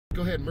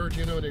go ahead and merge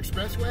in on the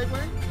expressway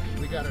way.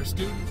 We got our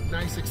student,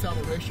 nice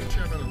acceleration,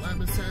 Chevron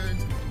alignment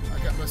signs.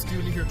 I got my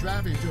student here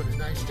driving, doing a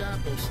nice job.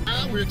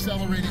 We're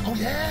accelerating. Oh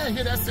yeah,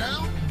 hear that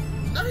sound?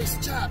 Nice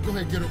job. Go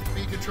ahead and get a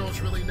speed control. It's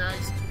really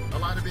nice. A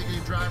lot of big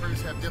game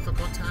drivers have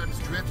difficult times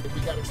drifting.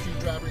 We got our student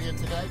driver in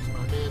tonight.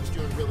 My man's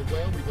doing really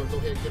well. We're gonna go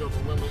ahead and get over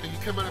one lane. You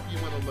coming up,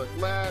 you wanna look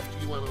left,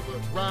 you wanna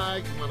look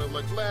right, you wanna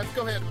look left.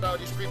 Go ahead with all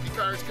these creepy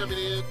cars coming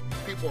in.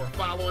 People are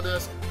following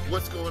us.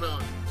 What's going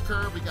on?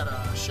 Curve, we got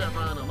a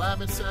Chevron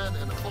alignment sign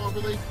and a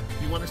Cloverleaf.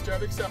 You wanna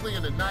start accelerating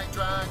in the night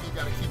drive, you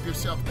gotta keep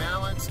yourself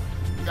balanced.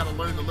 You gotta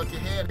learn to look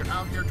ahead. You're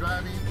out here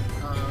driving,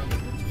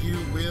 you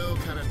will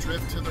kind of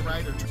drift to the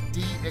right or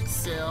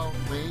de-accel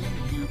lane.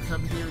 You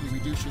come here and you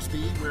reduce your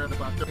speed. We're at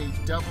about a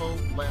double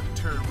left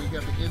turn. We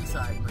have the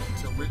inside lane,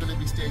 so we're going to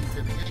be staying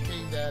to the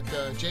indicating that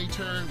J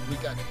turn. We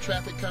got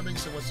traffic coming,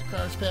 so once the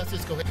cars pass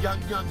us, go ahead.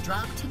 Young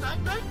drive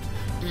tonight, night.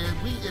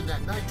 And we in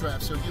that night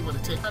drive, so you want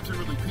to take. Drives are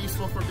really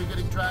peaceful for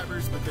beginning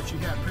drivers because you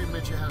have pretty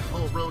much you have the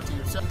whole road to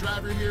yourself.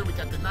 Driver here, we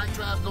got the night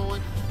drive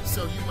going,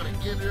 so you want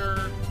to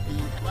enter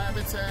the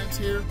alignment signs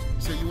here.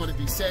 So you want to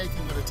be safe.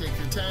 You want to take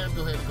your time.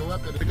 Go ahead and go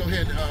up and go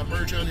ahead and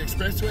merge on the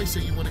expressway. So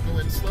you want to go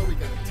in slow. We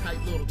got a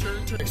tight little turn.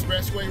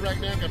 Expressway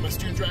right now. Got my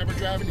student driver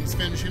driving. He's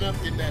finishing up,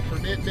 getting that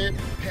permit bit.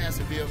 Pass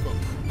a vehicle.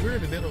 We're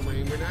in the middle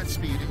lane. We're not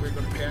speeding. We're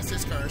going to pass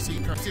this car. See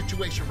car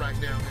situation right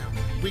now.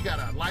 We got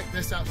to light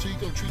this out. So you're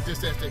going to treat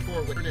this as a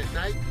four-way turn at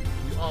night.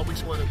 You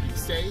always want to be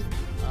safe.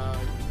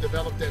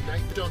 Develop that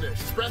night. On the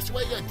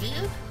expressway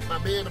again. My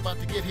man about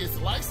to get his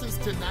license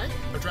tonight.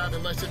 We're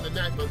driving less in the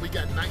night, but we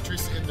got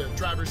nitrous in the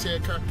driver's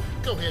head car.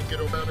 Go ahead and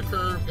get around the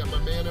curve. Got my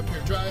man up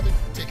here driving.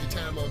 Take your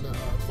time on the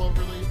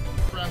Cloverleaf.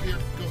 Right here.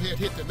 Go ahead,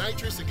 hit the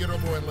nitrous and get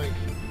over one lane.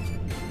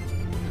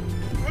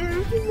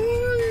 Where's the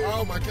light?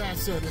 Oh my God,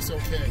 son, it's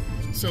okay.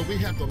 So we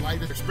have the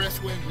light of the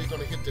expressway. We're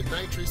gonna hit the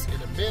nitrous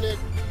in a minute.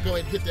 Go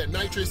ahead and hit that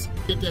nitrous.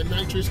 Hit that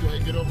nitrous. Go ahead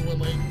and get over one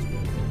lane.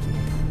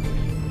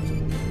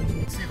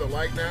 See the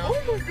light now?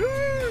 Oh my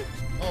God!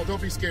 Oh,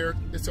 don't be scared.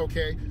 It's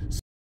okay.